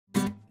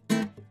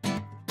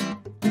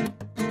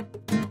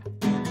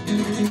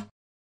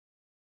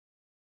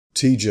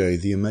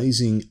TJ, the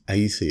amazing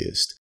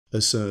atheist,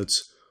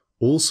 asserts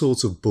all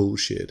sorts of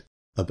bullshit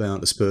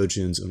about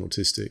Aspergians and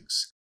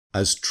Autistics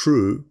as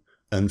true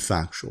and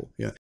factual.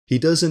 Yeah, he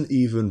doesn't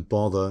even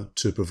bother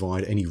to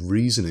provide any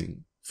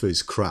reasoning for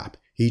his crap.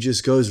 He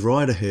just goes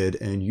right ahead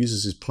and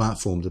uses his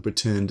platform to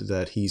pretend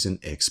that he's an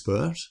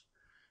expert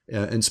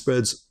and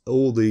spreads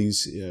all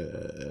these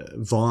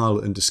vile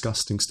and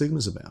disgusting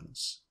stigmas about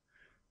us.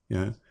 You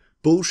know,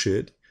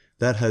 bullshit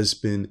that has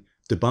been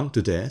debunked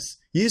to death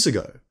years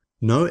ago.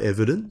 No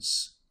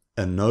evidence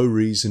and no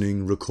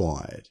reasoning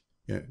required.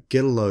 You know,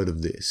 get a load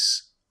of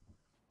this.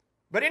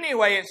 But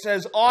anyway, it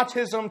says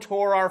autism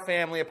tore our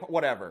family apart,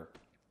 whatever.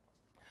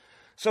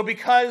 So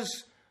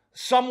because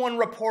someone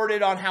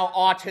reported on how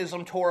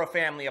autism tore a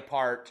family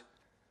apart,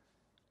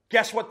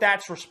 guess what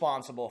that's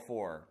responsible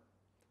for?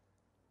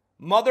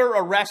 Mother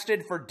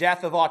arrested for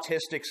death of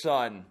autistic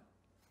son.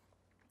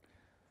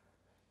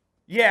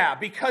 Yeah,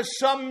 because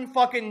some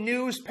fucking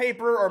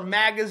newspaper or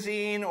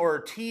magazine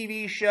or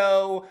TV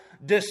show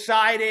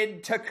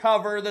decided to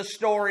cover the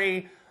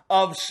story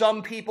of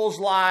some people's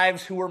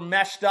lives who were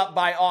messed up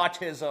by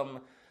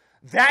autism.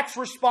 That's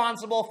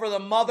responsible for the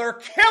mother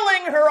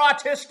killing her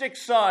autistic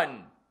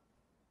son.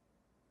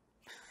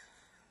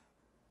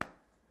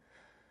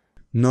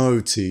 No,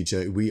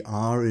 TJ, we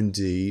are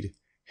indeed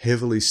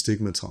heavily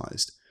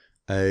stigmatized.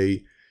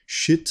 A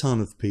shit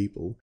ton of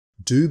people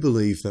do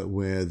believe that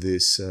we're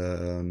this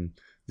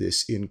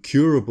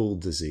incurable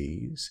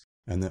disease,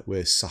 and that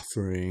we're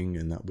suffering,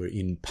 and that we're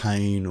in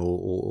pain,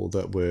 or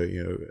that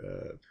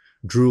we're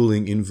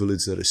drooling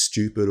invalids that are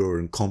stupid or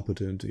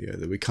incompetent,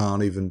 that we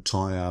can't even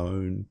tie our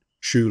own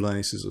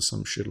shoelaces or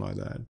some shit like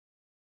that.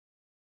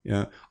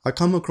 I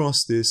come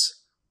across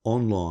this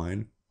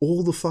online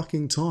all the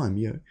fucking time.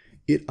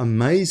 It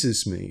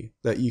amazes me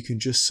that you can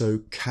just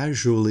so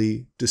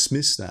casually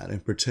dismiss that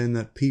and pretend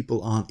that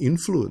people aren't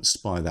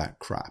influenced by that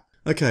crap.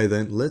 Okay,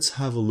 then let's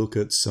have a look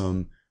at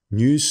some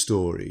news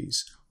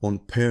stories on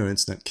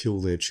parents that kill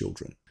their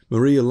children.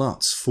 Maria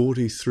Lutz,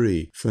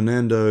 43,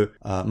 Fernando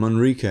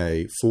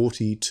Manrique,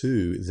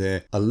 42,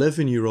 their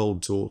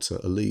 11-year-old daughter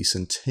Elise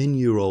and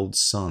 10-year-old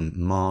son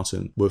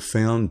Martin were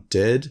found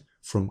dead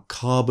from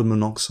carbon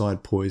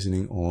monoxide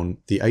poisoning on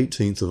the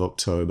 18th of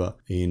October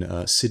in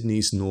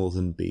Sydney's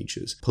northern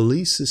beaches.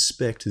 Police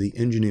suspect the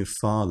engineer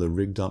father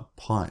rigged up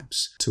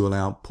pipes to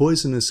allow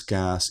poisonous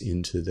gas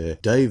into their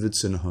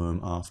Davidson home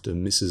after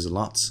Mrs.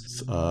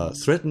 Lutz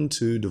threatened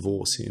to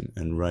divorce him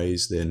and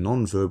raise their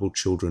non-verbal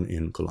children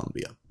in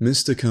Colombia.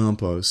 Mr.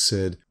 Campos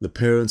said the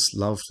parents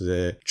loved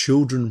their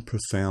children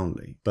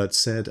profoundly, but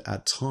said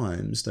at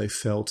times they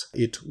felt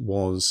it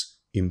was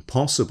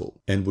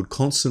impossible and would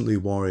constantly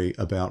worry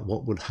about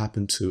what would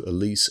happen to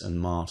Elise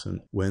and Martin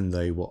when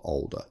they were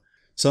older.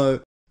 So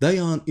they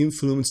aren't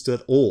influenced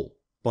at all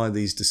by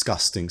these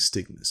disgusting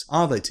stigmas,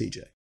 are they,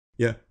 TJ?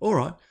 Yeah, all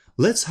right,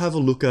 let's have a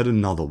look at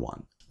another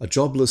one. A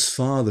jobless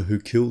father who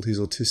killed his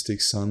autistic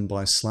son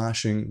by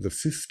slashing the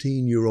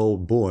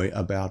 15-year-old boy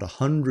about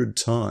 100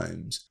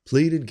 times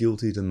pleaded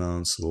guilty to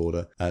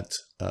manslaughter at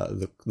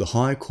the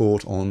High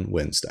Court on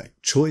Wednesday.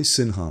 Choi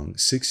Sin-hung,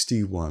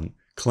 61,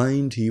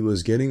 claimed he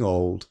was getting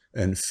old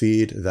and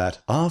feared that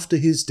after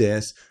his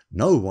death,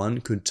 no one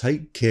could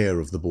take care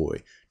of the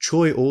boy.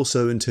 Choi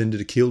also intended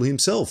to kill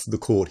himself, the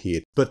court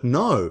heard. But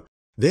no,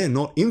 they're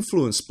not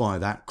influenced by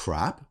that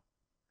crap.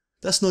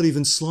 That's not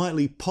even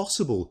slightly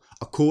possible,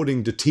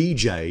 according to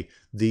TJ,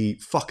 the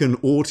fucking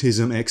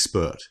autism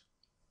expert.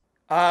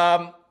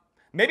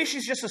 Maybe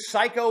she's just a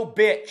psycho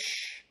bitch.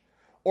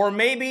 Or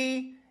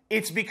maybe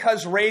it's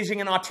because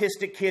raising an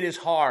autistic kid is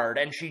hard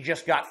and she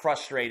just got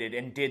frustrated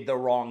and did the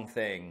wrong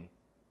thing.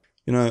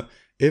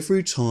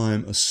 Every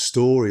time a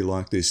story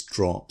like this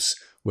drops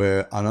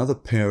where another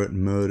parent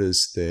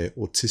murders their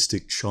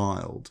autistic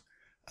child,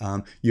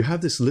 you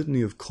have this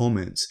litany of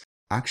comments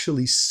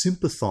actually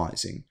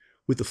sympathizing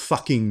with the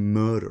fucking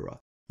murderer.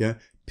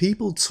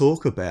 People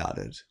talk about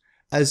it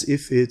as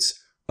if it's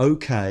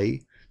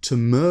okay to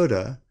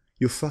murder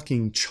your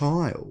fucking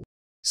child,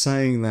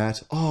 saying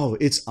that, oh,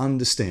 it's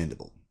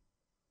understandable.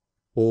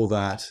 Or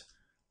that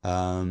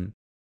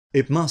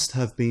it must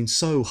have been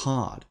so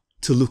hard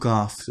to look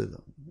after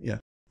them.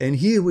 And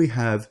here we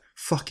have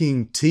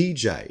fucking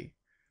TJ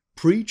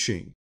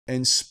preaching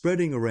and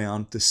spreading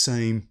around the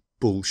same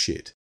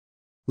bullshit.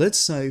 Let's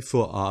say,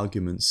 for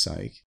argument's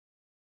sake,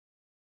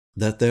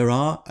 that there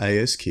are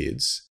AS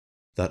kids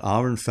that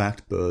are in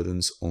fact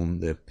burdens on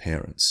their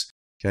parents.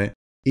 Okay,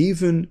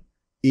 even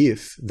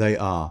if they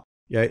are,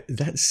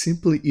 that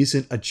simply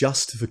isn't a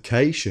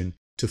justification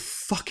to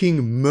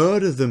fucking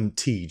murder them,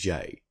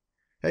 TJ.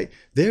 Okay?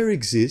 There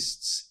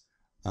exists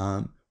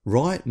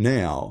right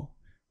now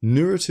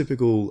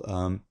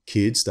neurotypical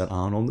kids that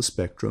aren't on the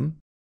spectrum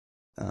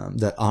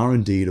that are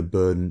indeed a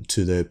burden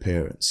to their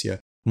parents.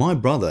 My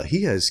brother,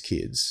 he has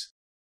kids,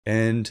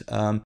 and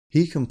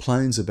he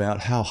complains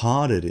about how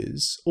hard it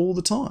is all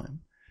the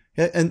time.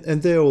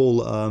 And they're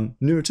all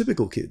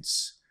neurotypical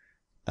kids.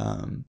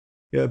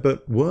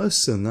 But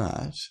worse than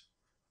that,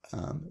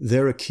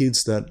 there are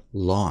kids that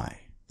lie.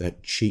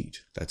 that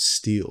cheat, that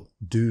steal,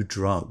 do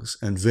drugs,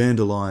 and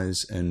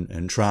vandalize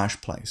and trash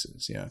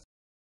places.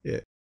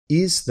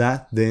 Is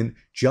that then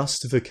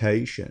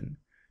justification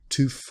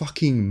to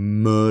fucking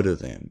murder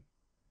them?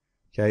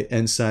 Okay,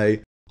 and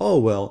say, oh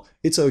well,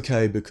 it's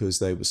okay because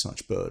they were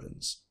such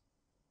burdens.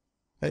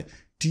 Okay?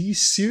 Do you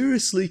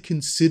seriously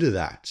consider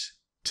that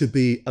to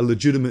be a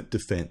legitimate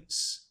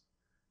defense?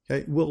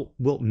 Okay, well,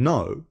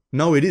 no,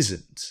 it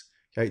isn't.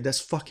 Okay,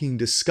 that's fucking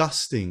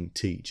disgusting,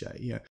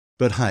 TJ.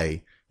 But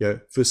hey,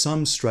 for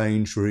some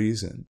strange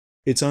reason,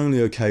 it's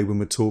only okay when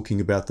we're talking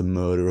about the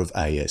murder of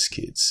AS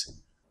kids.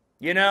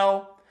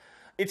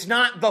 It's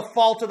not the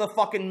fault of the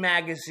fucking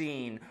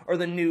magazine or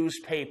the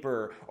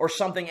newspaper or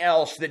something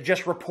else that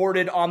just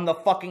reported on the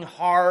fucking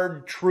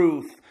hard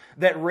truth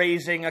that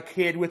raising a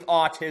kid with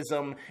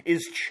autism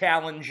is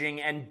challenging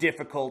and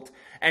difficult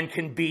and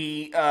can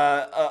be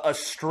a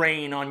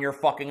strain on your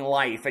fucking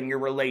life and your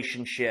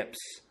relationships.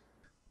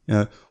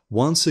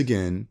 Once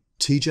again,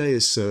 TJ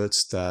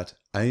asserts that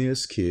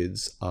AS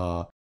kids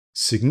are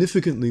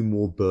significantly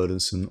more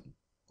burdensome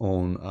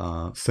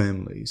on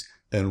families,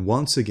 and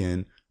once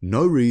again,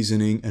 no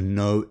reasoning and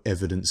no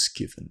evidence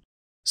given.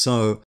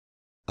 So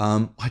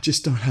I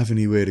just don't have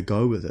anywhere to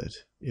go with it.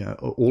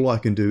 All I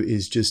can do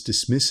is just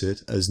dismiss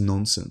it as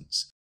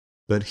nonsense.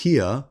 But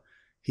here,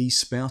 he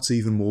spouts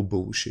even more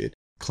bullshit,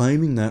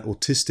 claiming that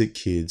autistic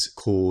kids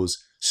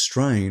cause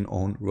strain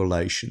on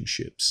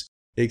relationships,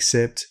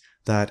 except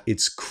that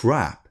it's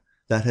crap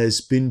that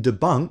has been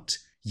debunked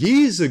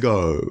years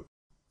ago.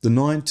 The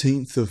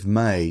 19th of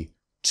May,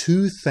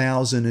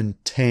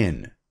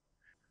 2010.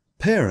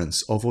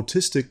 Parents of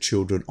autistic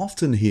children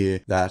often hear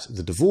that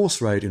the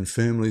divorce rate in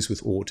families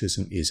with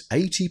autism is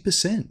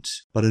 80%,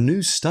 but a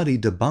new study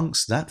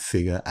debunks that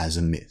figure as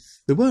a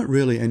myth. There weren't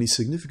really any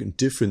significant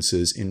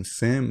differences in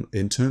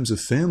terms of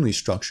family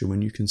structure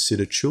when you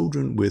consider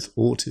children with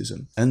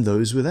autism and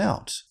those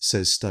without,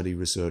 says study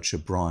researcher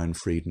Brian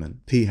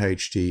Friedman,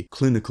 PhD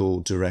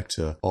clinical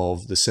director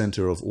of the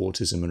Center of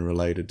Autism and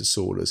Related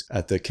Disorders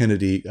at the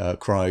Kennedy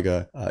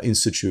Krieger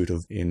Institute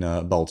in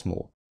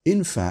Baltimore.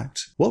 In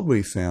fact, what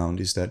we found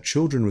is that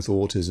children with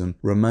autism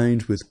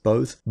remained with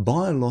both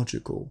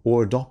biological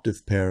or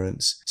adoptive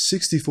parents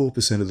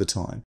 64% of the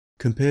time,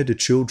 compared to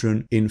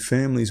children in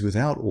families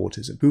without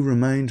autism who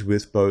remained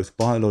with both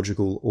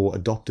biological or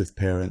adoptive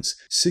parents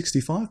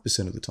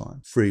 65% of the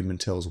time, Friedman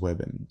tells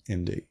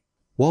WebMD.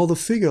 While the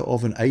figure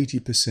of an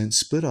 80%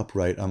 split-up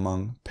rate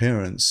among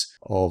parents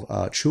of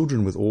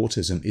children with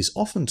autism is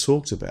often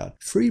talked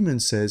about, Friedman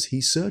says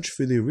he searched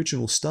for the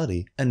original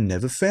study and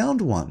never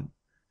found one.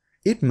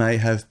 It may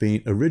have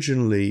been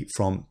originally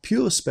from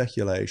pure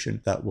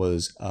speculation that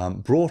was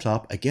brought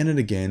up again and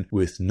again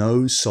with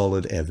no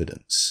solid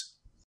evidence.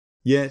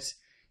 Yet,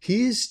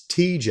 here's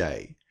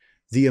TJ,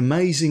 the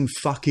amazing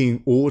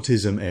fucking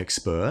autism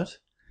expert,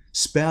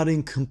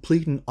 spouting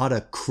complete and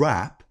utter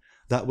crap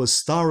that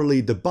was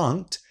thoroughly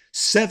debunked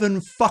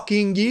 7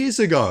 fucking years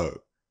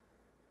ago.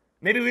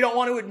 Maybe we don't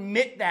want to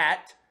admit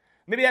that.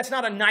 Maybe that's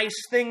not a nice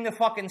thing to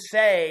fucking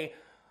say.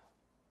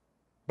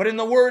 But in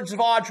the words of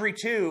Audrey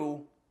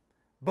too,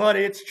 but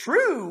it's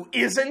true,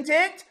 isn't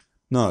it?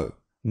 No,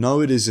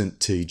 it isn't,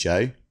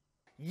 TJ.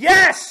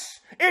 Yes,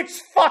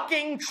 it's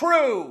fucking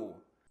true.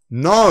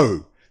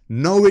 No,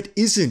 it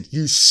isn't,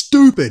 you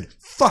stupid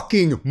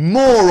fucking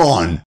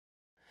moron.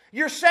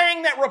 You're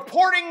saying that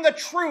reporting the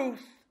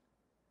truth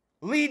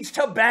leads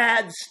to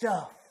bad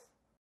stuff.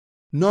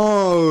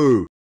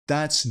 No,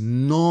 that's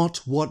not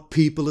what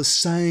people are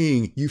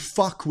saying, you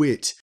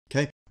fuckwit.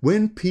 Okay?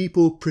 When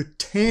people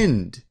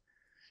pretend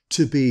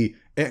to be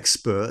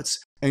experts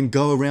and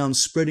go around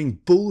spreading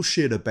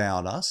bullshit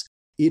about us,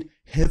 it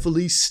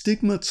heavily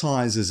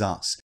stigmatizes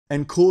us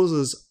and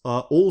causes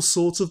all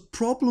sorts of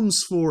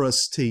problems for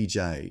us,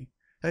 TJ.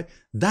 Okay?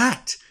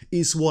 That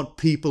is what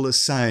people are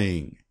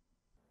saying.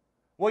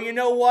 Well, you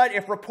know what?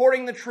 If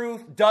reporting the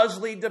truth does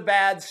lead to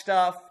bad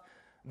stuff,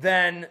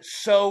 then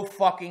so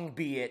fucking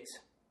be it.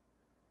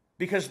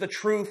 Because the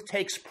truth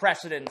takes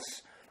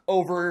precedence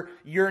over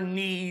your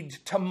need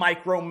to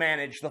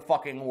micromanage the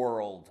fucking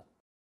world.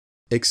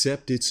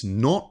 Except it's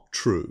not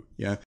true,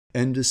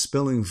 and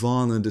dispelling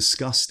vile and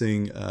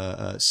disgusting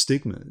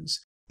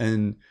stigmas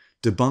and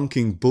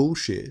debunking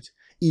bullshit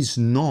is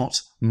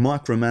not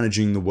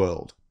micromanaging the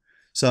world.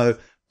 So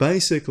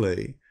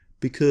basically,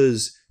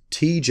 because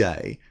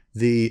TJ,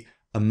 the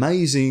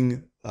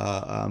amazing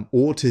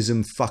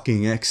autism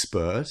fucking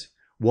expert,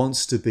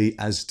 wants to be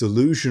as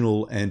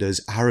delusional and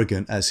as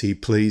arrogant as he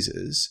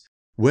pleases,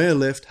 we're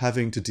left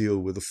having to deal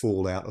with the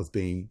fallout of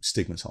being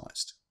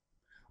stigmatized.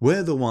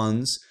 We're the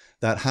ones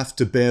that have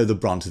to bear the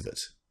brunt of it.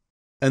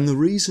 And the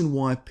reason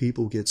why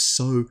people get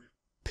so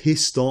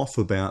pissed off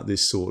about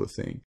this sort of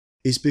thing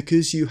is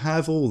because you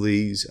have all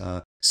these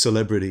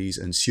celebrities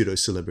and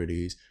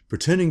pseudo-celebrities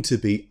pretending to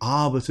be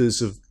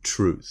arbiters of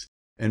truth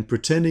and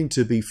pretending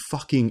to be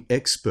fucking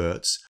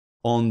experts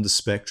on the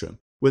spectrum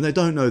when they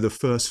don't know the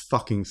first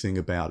fucking thing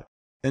about it,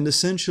 and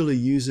essentially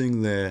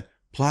using their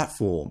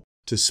platform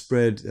to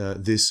spread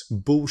this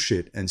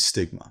bullshit and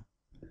stigma.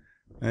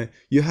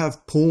 You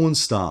have porn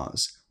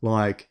stars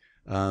like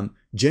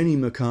Jenny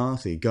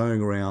McCarthy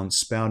going around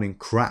spouting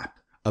crap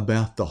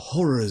about the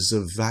horrors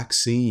of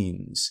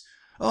vaccines.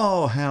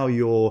 Oh, how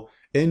your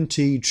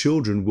NT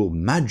children will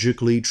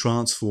magically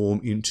transform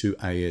into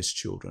AS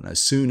children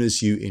as soon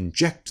as you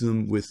inject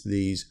them with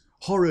these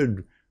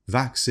horrid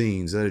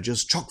vaccines that are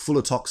just chock full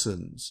of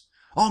toxins.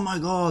 Oh my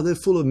God, they're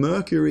full of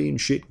mercury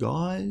and shit,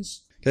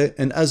 guys. Okay,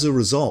 and as a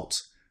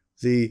result,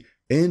 the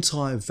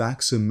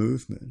anti-vaxxer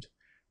movement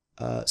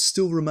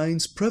still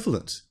remains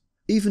prevalent,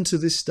 even to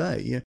this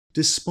day,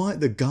 despite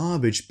the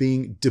garbage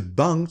being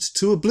debunked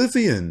to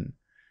oblivion.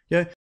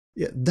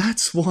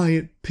 That's why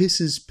it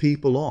pisses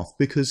people off,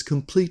 because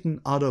complete and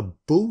utter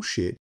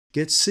bullshit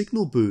gets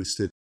signal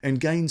boosted and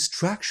gains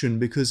traction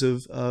because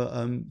of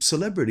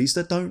celebrities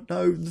that don't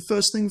know the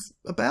first thing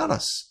about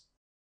us.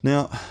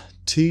 Now,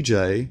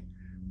 TJ,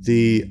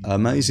 the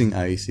amazing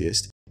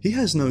atheist, he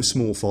has no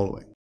small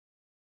following.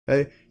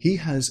 Okay? He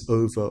has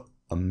over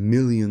 1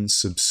 million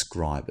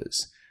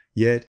subscribers.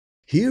 Yet,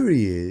 here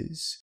he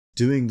is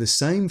doing the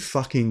same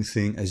fucking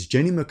thing as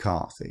Jenny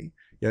McCarthy,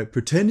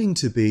 pretending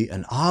to be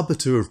an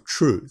arbiter of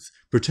truth,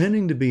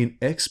 pretending to be an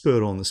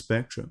expert on the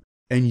spectrum,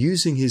 and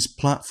using his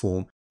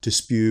platform to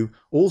spew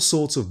all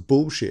sorts of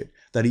bullshit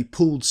that he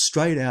pulled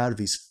straight out of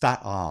his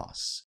fat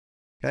ass.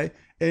 Okay?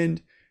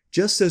 And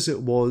just as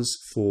it was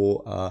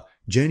for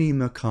Jenny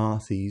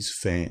McCarthy's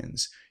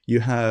fans, you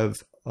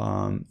have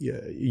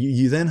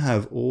you then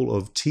have all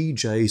of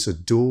TJ's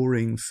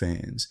adoring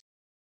fans,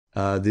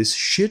 this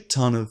shit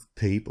ton of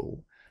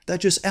people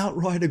that just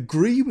outright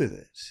agree with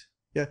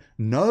it.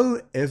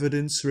 No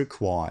evidence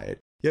required.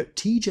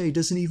 TJ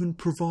doesn't even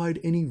provide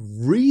any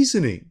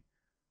reasoning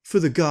for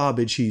the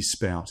garbage he's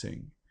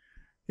spouting.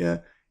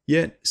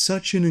 Yet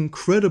such an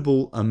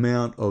incredible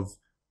amount of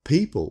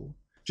people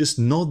just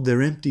nod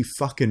their empty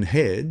fucking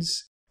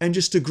heads and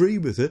just agree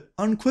with it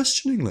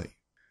unquestioningly.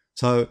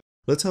 So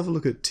let's have a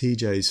look at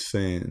TJ's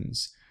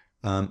fans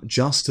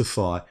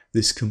justify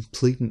this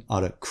complete and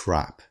utter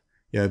crap.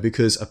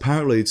 Because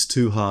apparently it's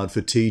too hard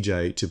for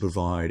TJ to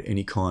provide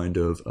any kind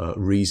of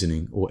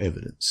reasoning or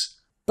evidence.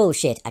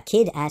 Bullshit. A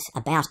kid at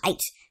about 8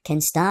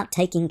 can start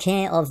taking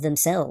care of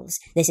themselves.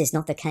 This is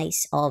not the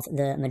case of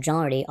the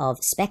majority of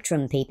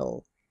spectrum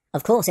people.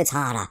 Of course it's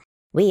harder.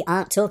 We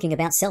aren't talking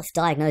about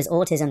self-diagnosed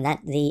autism that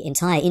the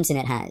entire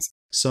internet has.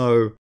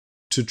 So,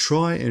 to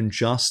try and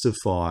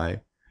justify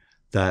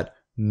that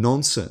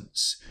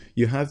nonsense,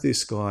 you have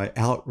this guy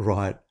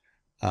outright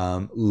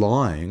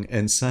lying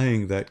and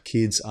saying that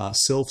kids are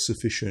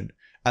self-sufficient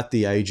at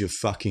the age of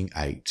fucking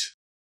 8.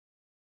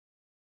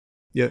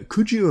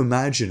 Could you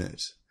imagine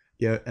it?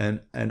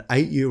 An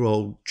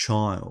 8-year-old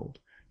child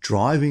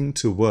driving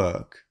to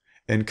work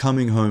and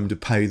coming home to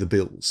pay the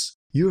bills.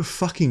 You're a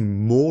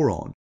fucking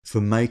moron for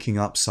making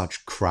up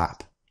such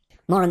crap.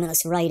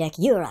 Moromillas, Radec,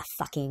 you're a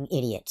fucking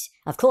idiot.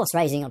 Of course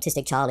raising an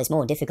autistic child is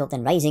more difficult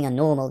than raising a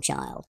normal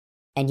child.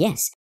 And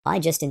yes, I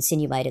just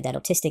insinuated that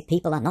autistic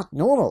people are not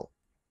normal.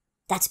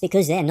 That's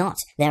because they're not.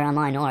 They're a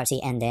minority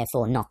and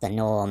therefore not the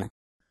norm.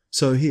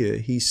 So here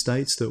he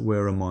states that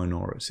we're a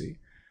minority,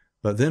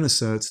 but then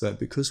asserts that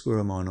because we're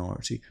a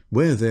minority,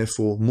 we're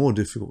therefore more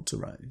difficult to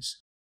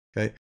raise.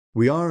 Okay?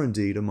 We are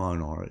indeed a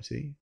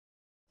minority,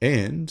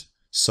 and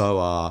so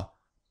are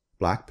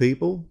black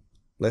people,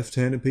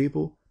 left-handed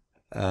people,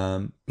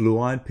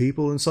 blue-eyed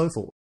people, and so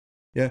forth.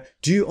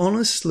 Do you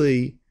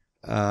honestly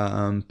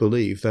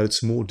believe that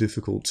it's more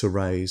difficult to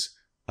raise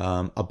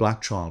a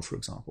black child, for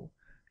example?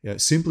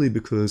 Simply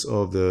because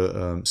of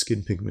the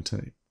skin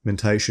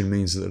pigmentation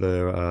means that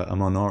they're a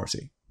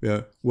minority.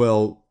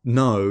 Well,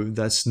 no,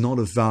 that's not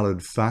a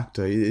valid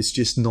factor. It's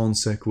just non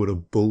sequitur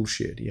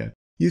bullshit.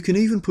 You can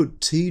even put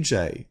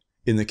TJ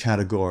in the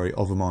category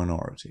of a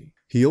minority.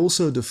 He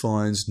also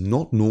defines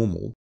not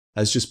normal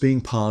as just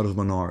being part of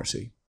a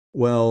minority.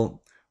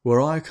 Well,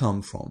 where I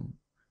come from,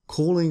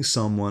 calling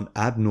someone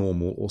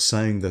abnormal or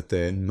saying that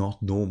they're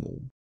not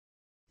normal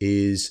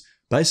is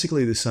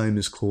basically the same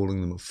as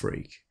calling them a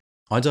freak.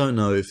 I don't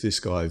know if this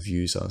guy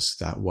views us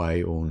that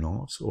way or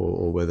not,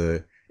 or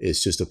whether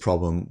it's just a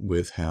problem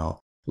with how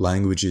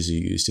languages are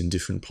used in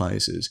different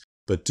places.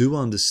 But do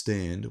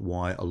understand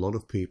why a lot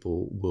of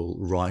people will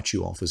write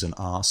you off as an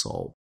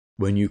arsehole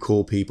when you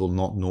call people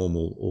not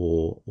normal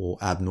or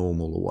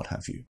abnormal or what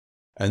have you.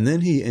 And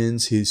then he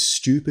ends his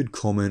stupid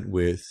comment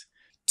with,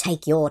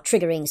 "Take your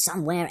triggering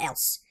somewhere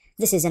else.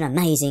 This is an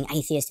amazing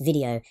atheist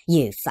video,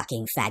 you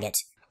fucking faggot."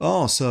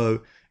 Oh,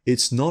 so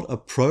it's not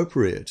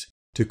appropriate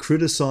to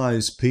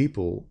criticize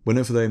people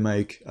whenever they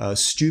make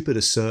stupid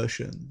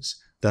assertions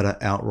that are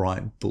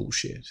outright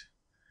bullshit.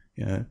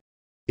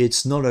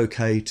 It's not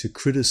okay to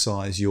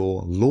criticize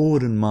your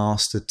Lord and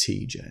Master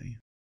TJ.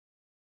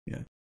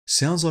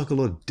 Sounds like a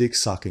lot of dick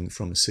sucking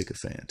from a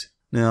sycophant.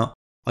 Now,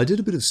 I did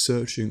a bit of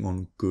searching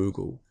on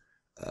Google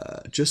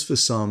just for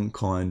some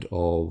kind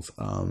of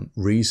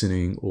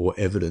reasoning or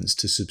evidence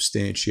to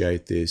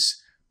substantiate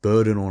this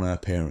burden on our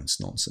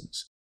parents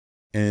nonsense.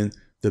 And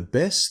the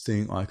best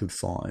thing I could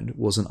find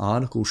was an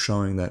article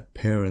showing that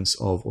parents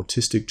of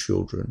autistic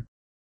children,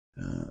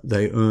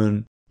 they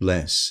earn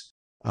less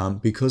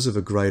because of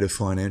a greater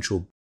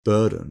financial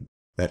burden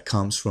that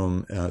comes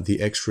from the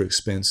extra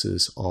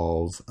expenses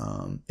of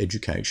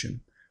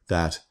education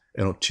that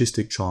an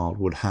autistic child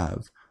would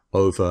have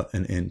over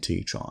an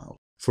NT child.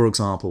 For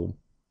example,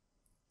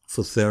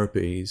 for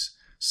therapies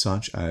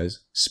such as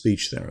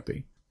speech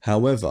therapy.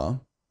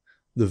 However,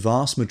 the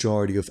vast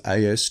majority of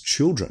AS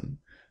children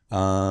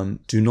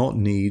do not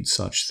need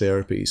such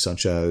therapy,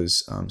 such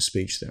as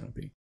speech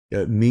therapy.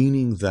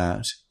 Meaning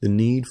that the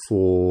need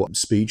for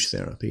speech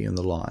therapy and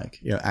the like,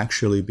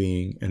 actually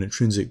being an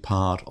intrinsic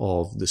part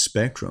of the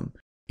spectrum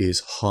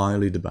is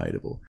highly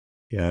debatable.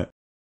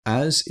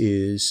 As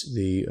is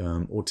the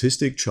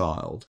autistic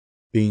child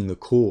being the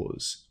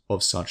cause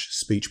of such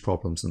speech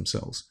problems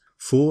themselves.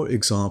 For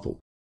example,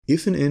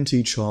 if an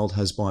NT child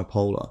has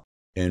bipolar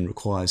and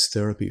requires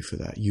therapy for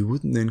that, you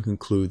wouldn't then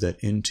conclude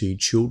that NT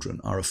children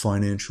are a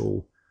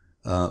financial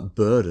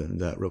burden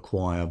that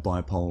require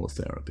bipolar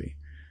therapy.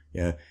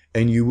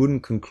 And you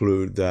wouldn't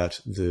conclude that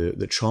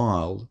the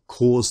child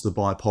caused the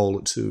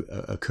bipolar to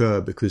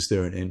occur because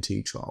they're an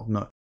NT child.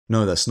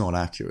 No, that's not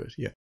accurate.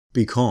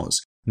 Because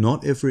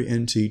not every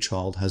NT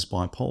child has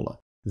bipolar.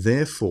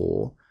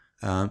 Therefore,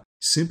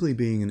 simply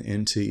being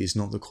an NT is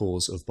not the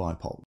cause of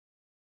bipolar.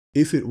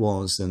 If it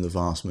was, then the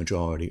vast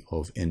majority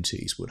of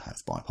NTs would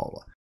have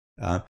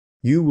bipolar.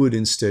 You would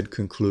instead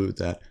conclude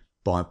that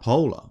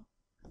bipolar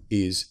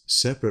is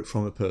separate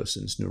from a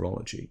person's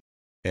neurology,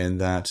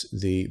 and that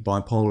the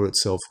bipolar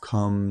itself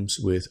comes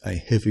with a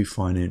heavy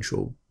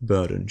financial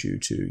burden due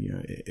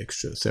to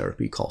extra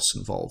therapy costs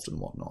involved and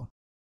whatnot.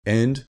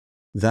 And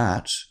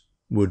that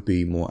would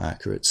be more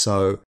accurate.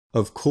 So,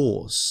 of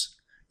course,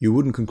 you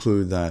wouldn't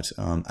conclude that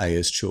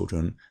AS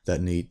children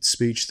that need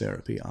speech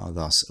therapy are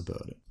thus a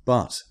burden.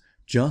 But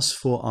just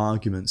for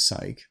argument's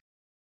sake,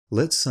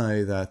 let's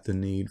say that the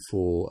need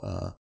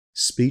for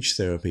speech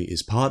therapy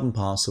is part and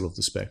parcel of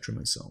the spectrum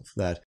itself,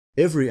 that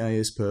every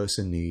AS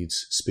person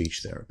needs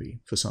speech therapy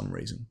for some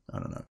reason. I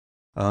don't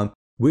know.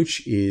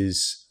 Which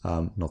is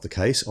not the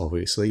case,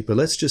 obviously, but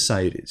let's just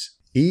say it is.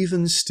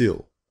 Even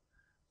still,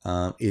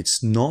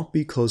 it's not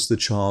because the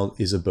child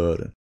is a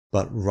burden,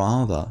 but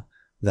rather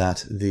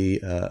that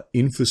the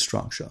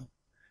infrastructure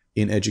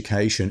in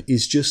education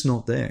is just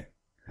not there.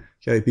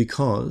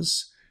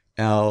 Because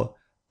our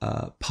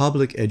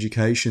public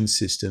education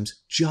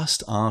systems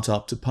just aren't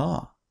up to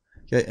par,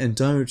 and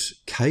don't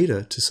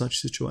cater to such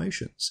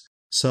situations.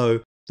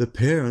 So the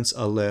parents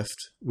are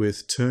left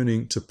with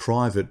turning to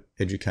private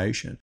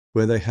education,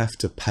 where they have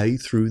to pay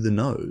through the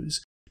nose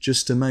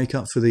just to make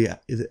up for the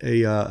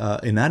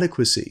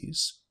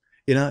inadequacies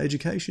in our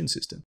education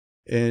system.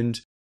 And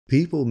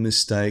people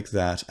mistake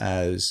that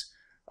as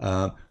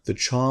the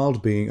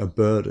child being a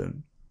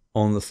burden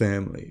on the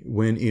family,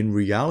 when in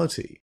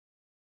reality,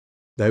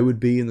 they would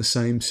be in the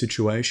same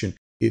situation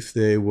if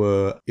there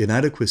were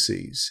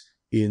inadequacies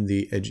in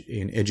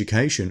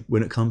education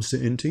when it comes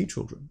to NT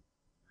children.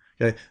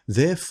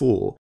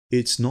 Therefore,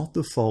 it's not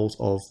the fault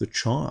of the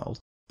child,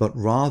 but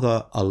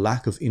rather a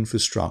lack of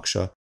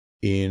infrastructure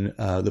in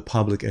the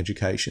public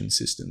education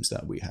systems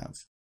that we have.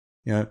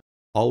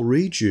 I'll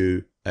read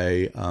you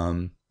a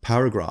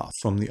paragraph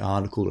from the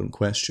article in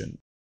question,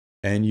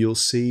 and you'll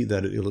see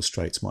that it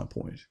illustrates my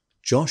point.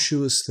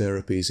 Joshua's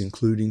therapies,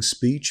 including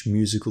speech,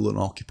 musical, and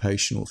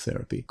occupational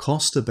therapy,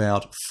 cost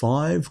about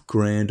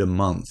 $5,000 a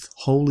month.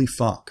 Holy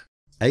fuck.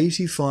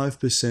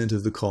 85%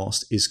 of the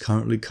cost is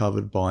currently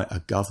covered by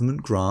a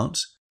government grant,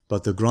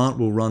 but the grant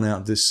will run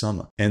out this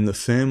summer, and the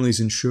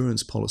family's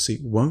insurance policy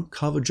won't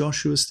cover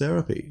Joshua's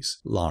therapies,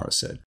 Lara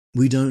said.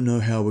 We don't know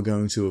how we're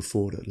going to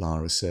afford it,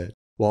 Lara said.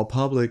 While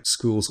public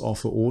schools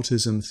offer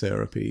autism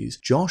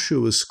therapies,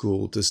 Joshua's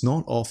school does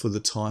not offer the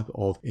type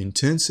of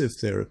intensive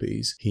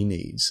therapies he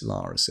needs,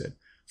 Lara said.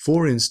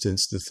 For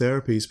instance, the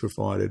therapies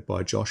provided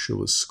by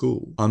Joshua's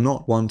school are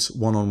not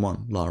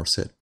one-on-one, Lara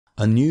said.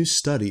 A new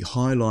study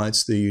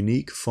highlights the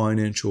unique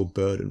financial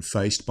burden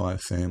faced by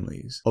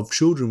families of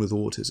children with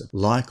autism.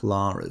 Like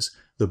Lara's,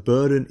 the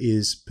burden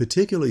is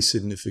particularly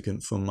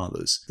significant for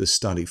mothers, the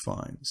study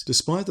finds.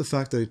 Despite the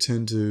fact they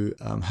tend to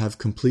have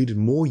completed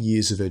more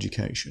years of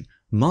education,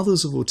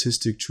 mothers of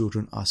autistic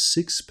children are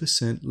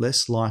 6%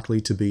 less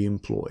likely to be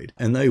employed,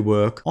 and they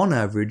work, on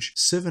average,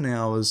 7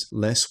 hours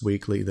less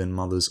weekly than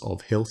mothers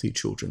of healthy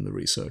children, the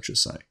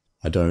researchers say.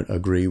 I don't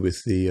agree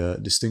with the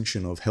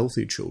distinction of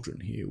healthy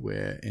children here,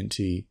 where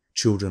NT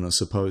children are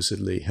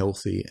supposedly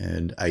healthy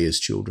and AS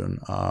children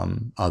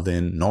are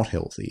then not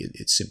healthy.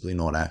 It's simply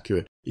not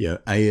accurate.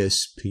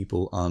 AS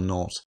people are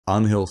not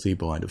unhealthy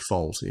by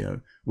default.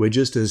 We're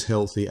just as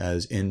healthy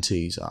as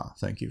NTs are.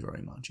 Thank you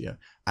very much.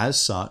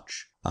 As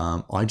such,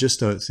 I just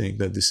don't think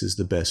that this is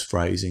the best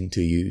phrasing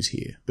to use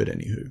here. But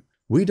anywho.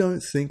 We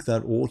don't think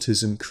that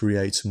autism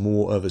creates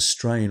more of a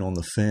strain on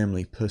the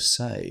family per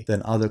se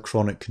than other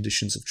chronic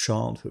conditions of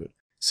childhood,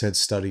 said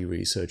study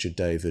researcher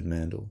David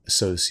Mandel,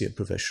 Associate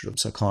Professor of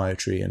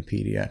Psychiatry and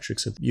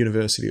Pediatrics at the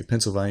University of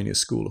Pennsylvania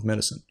School of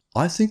Medicine.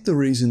 I think the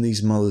reason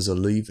these mothers are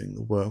leaving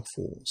the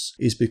workforce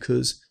is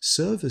because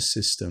service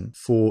system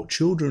for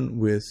children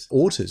with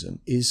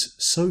autism is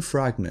so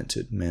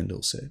fragmented,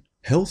 Mandel said.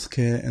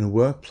 Healthcare and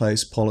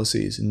workplace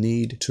policies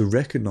need to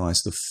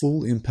recognize the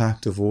full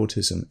impact of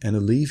autism and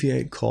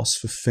alleviate costs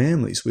for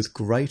families with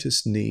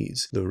greatest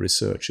needs, the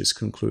researchers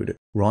concluded,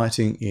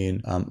 writing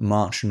in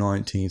March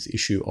 19th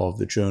issue of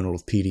the Journal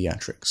of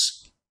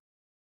Pediatrics.